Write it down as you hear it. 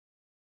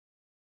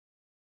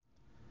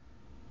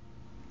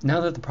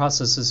Now that the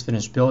process is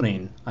finished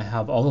building, I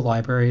have all the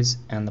libraries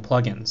and the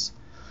plugins.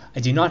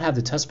 I do not have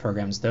the test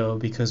programs though,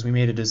 because we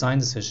made a design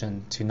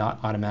decision to not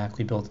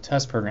automatically build the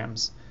test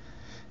programs.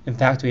 In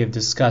fact, we have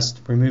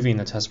discussed removing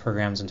the test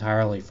programs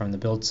entirely from the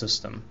build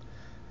system.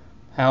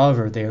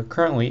 However, they are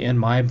currently in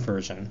my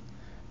version,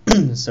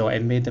 so I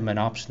made them an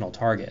optional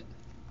target.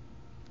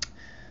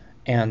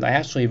 And I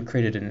actually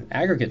created an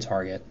aggregate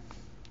target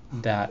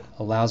that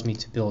allows me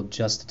to build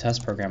just the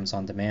test programs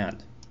on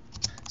demand.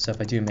 So if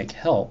I do make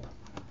help,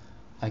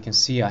 I can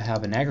see I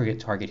have an aggregate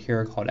target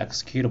here called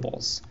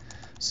executables.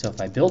 So if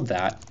I build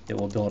that, it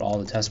will build all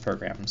the test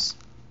programs.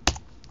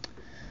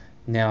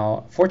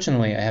 Now,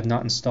 fortunately, I have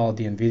not installed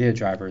the NVIDIA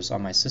drivers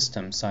on my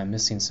system, so I'm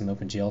missing some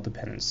OpenGL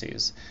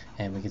dependencies,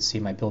 and we can see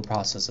my build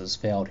process has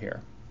failed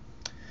here.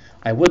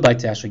 I would like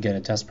to actually get a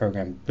test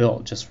program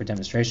built just for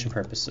demonstration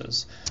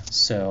purposes.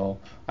 So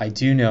I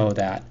do know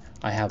that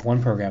I have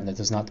one program that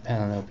does not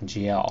depend on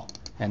OpenGL,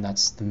 and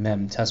that's the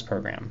Mem Test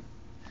program.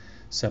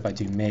 So if I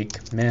do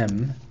make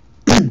mem,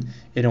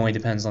 it only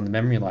depends on the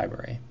memory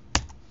library,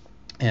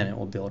 and it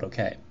will build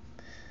okay.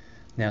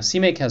 Now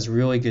CMake has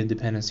really good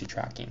dependency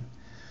tracking.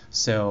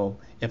 So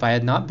if I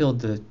had not built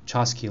the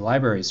Chaskii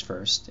libraries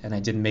first and I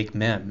didn't make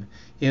mem,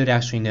 it would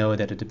actually know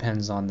that it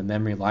depends on the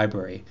memory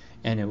library,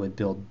 and it would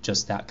build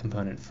just that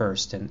component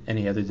first and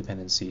any other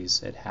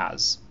dependencies it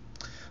has.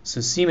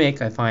 So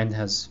CMake, I find,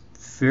 has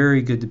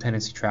very good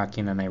dependency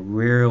tracking, and I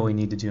rarely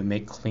need to do a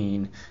make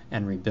clean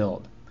and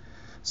rebuild.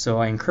 So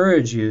I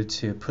encourage you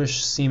to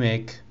push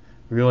CMake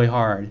really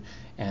hard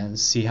and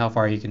see how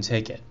far you can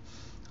take it.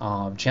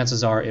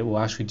 Chances are it will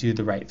actually do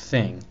the right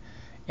thing.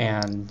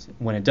 And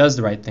when it does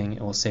the right thing,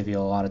 it will save you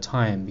a lot of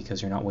time,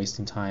 because you're not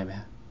wasting time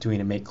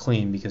doing a make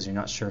clean because you're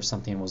not sure if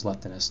something was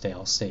left in a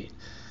stale state.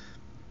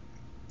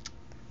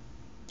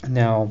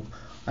 Now,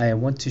 I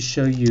want to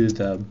show you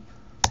the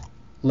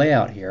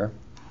layout here,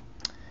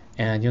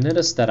 and you'll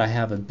notice that I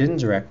have a bin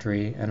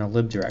directory and a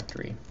lib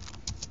directory.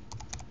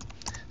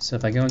 So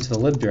if I go into the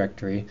lib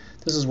directory,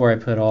 this is where I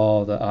put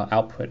all the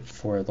output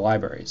for the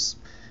libraries.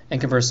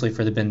 And conversely,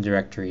 for the bin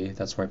directory,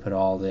 that's where I put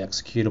all the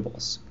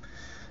executables.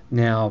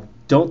 Now,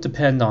 don't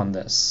depend on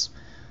this.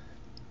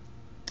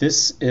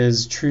 This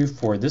is true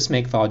for this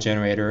Makefile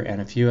generator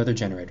and a few other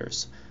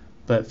generators.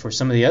 But for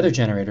some of the other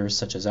generators,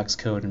 such as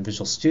Xcode and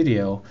Visual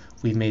Studio,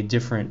 we've made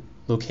different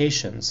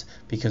locations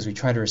because we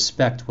try to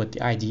respect what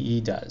the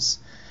IDE does.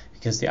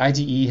 Because the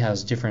IDE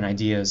has different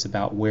ideas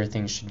about where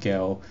things should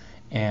go,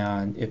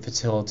 and it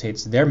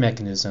facilitates their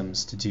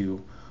mechanisms to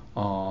do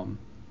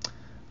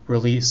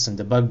release and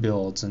debug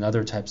builds and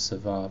other types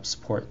of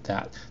support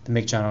that the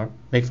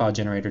Makefile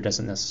generator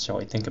doesn't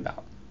necessarily think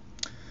about.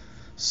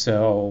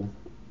 So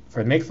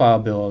for the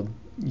Makefile build,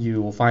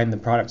 you will find the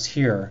products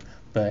here,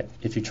 but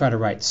if you try to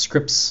write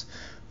scripts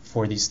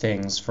for these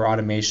things for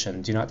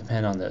automation, do not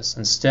depend on this.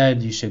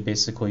 Instead, you should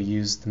basically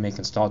use the make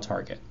install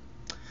target.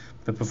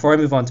 But before I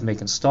move on to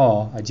make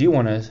install, I do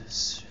want to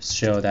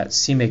show that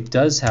CMake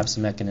does have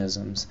some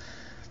mechanisms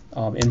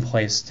in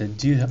place to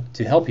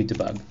help you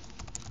debug.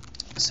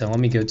 So let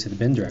me go to the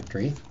bin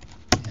directory,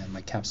 and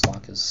my caps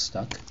lock is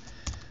stuck.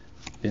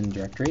 Bin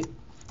directory,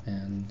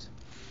 and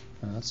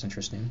that's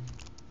interesting.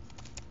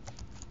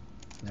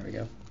 There we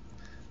go.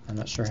 I'm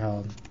not sure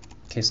how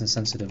case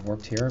insensitive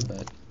worked here,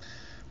 but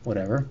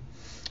whatever.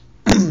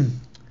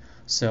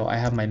 So I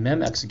have my mem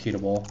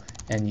executable,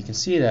 and you can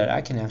see that I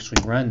can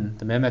actually run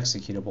the mem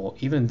executable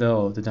even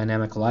though the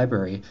dynamic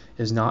library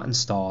is not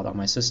installed on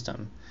my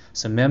system.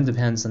 So mem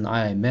depends on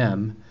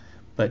IIMem,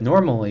 but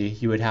normally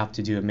you would have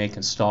to do a make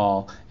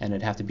install, and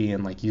it'd have to be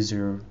in like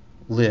user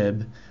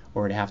lib,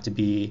 or it'd have to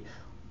be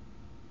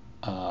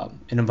an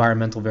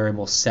environmental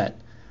variable set,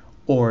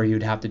 or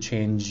you'd have to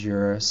change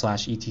your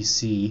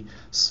 /etc/ld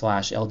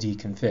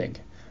config.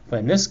 But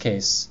in this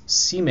case,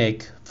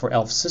 CMake for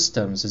ELF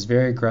systems is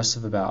very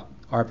aggressive about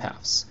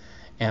RPaths,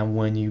 and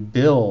when you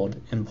build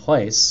in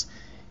place,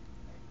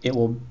 it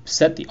will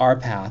set the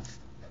RPath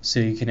so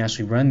you can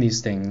actually run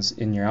these things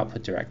in your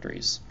output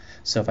directories.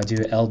 So if I do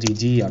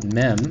LDD on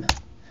mem,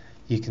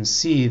 you can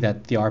see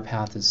that the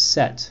RPath is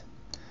set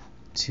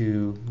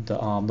to the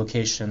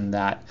location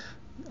that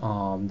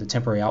the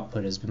temporary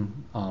output has been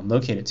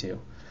located to.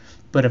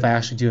 But if I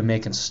actually do a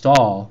make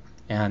install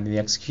and the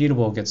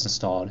executable gets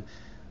installed,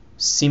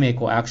 CMake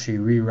will actually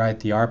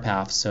rewrite the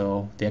RPath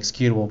so the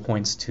executable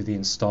points to the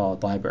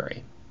installed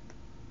library.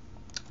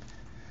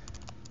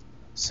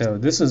 So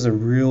this is a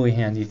really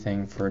handy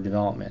thing for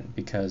development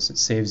because it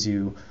saves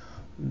you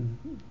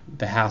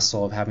the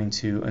hassle of having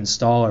to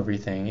install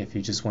everything if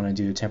you just want to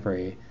do a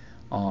temporary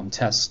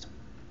test.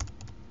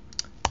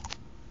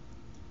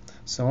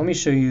 So let me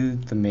show you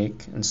the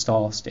make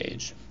install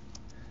stage.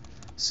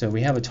 So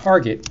we have a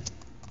target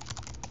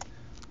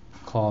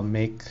called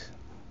make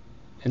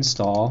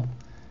install,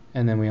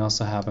 and then we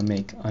also have a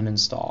make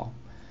uninstall.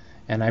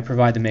 And I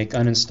provide the make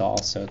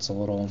uninstall, so it's a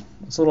little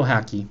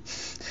hacky.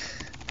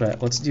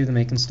 But let's do the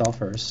make install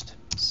first.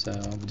 So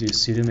we'll do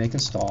sudo make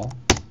install,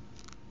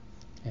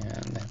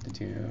 and I have to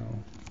do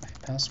my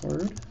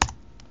password.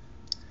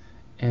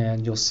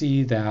 And you'll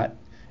see that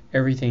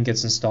everything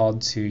gets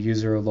installed to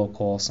user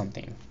local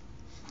something.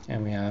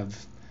 And we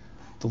have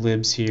the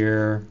libs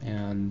here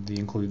and the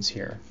includes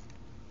here.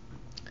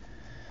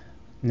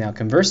 Now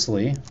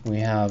conversely, we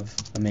have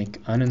a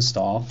make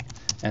uninstall,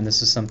 and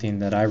this is something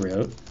that I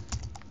wrote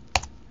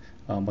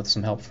with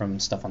some help from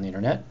stuff on the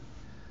internet.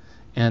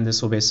 And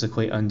this will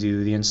basically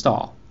undo the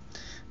install.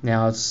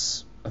 Now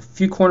it's a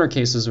few corner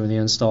cases where the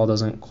install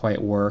doesn't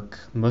quite work,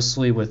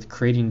 mostly with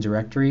creating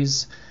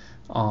directories.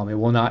 It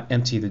will not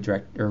empty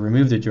the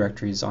remove the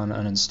directories on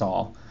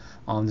uninstall.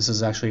 This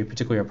is actually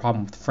particularly a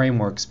problem with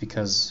frameworks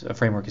because a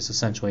framework is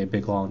essentially a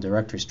big long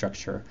directory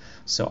structure.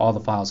 So all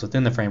the files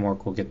within the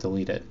framework will get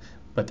deleted,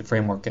 but the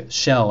framework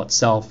shell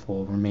itself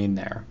will remain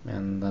there,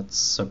 and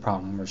that's a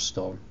problem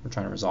we're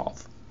trying to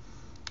resolve.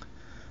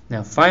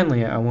 Now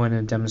finally, I want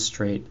to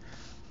demonstrate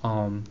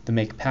the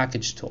make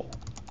package tool.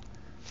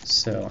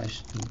 So I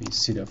should be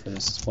sudo for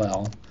this as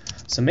well.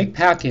 So make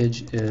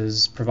package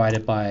is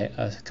provided by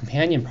a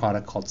companion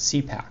product called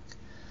CPack.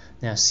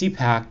 Now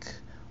CPack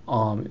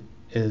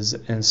is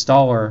an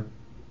installer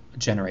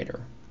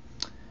generator,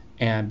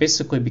 and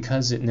basically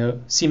because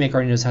CMake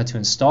already knows how to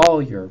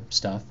install your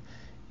stuff,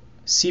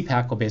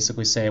 CPack will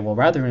basically say, well,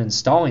 rather than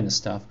installing the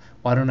stuff,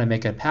 why don't I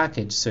make a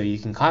package so you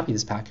can copy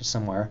this package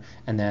somewhere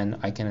and then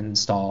I can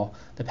install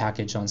the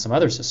package on some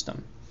other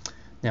system.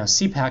 Now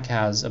CPack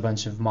has a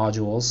bunch of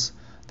modules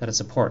that it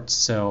supports.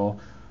 So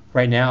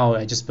right now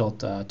I just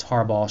built a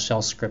tarball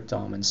shell script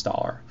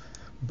installer,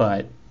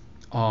 but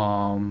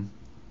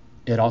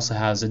it also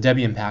has a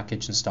Debian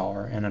package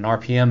installer and an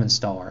RPM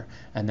installer,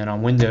 and then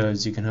on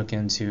Windows you can hook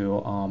into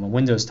a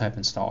Windows type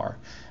installer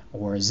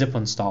or a zip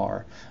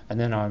installer, and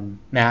then on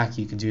Mac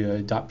you can do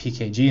a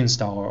 .pkg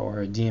installer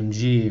or a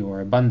DMG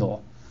or a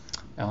bundle.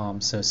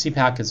 So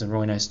CPack is a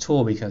really nice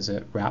tool because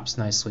it wraps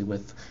nicely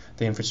with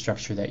the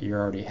infrastructure that you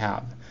already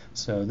have.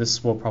 So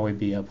this will probably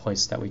be a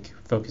place that we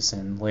focus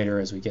in later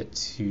as we get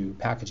to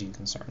packaging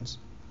concerns.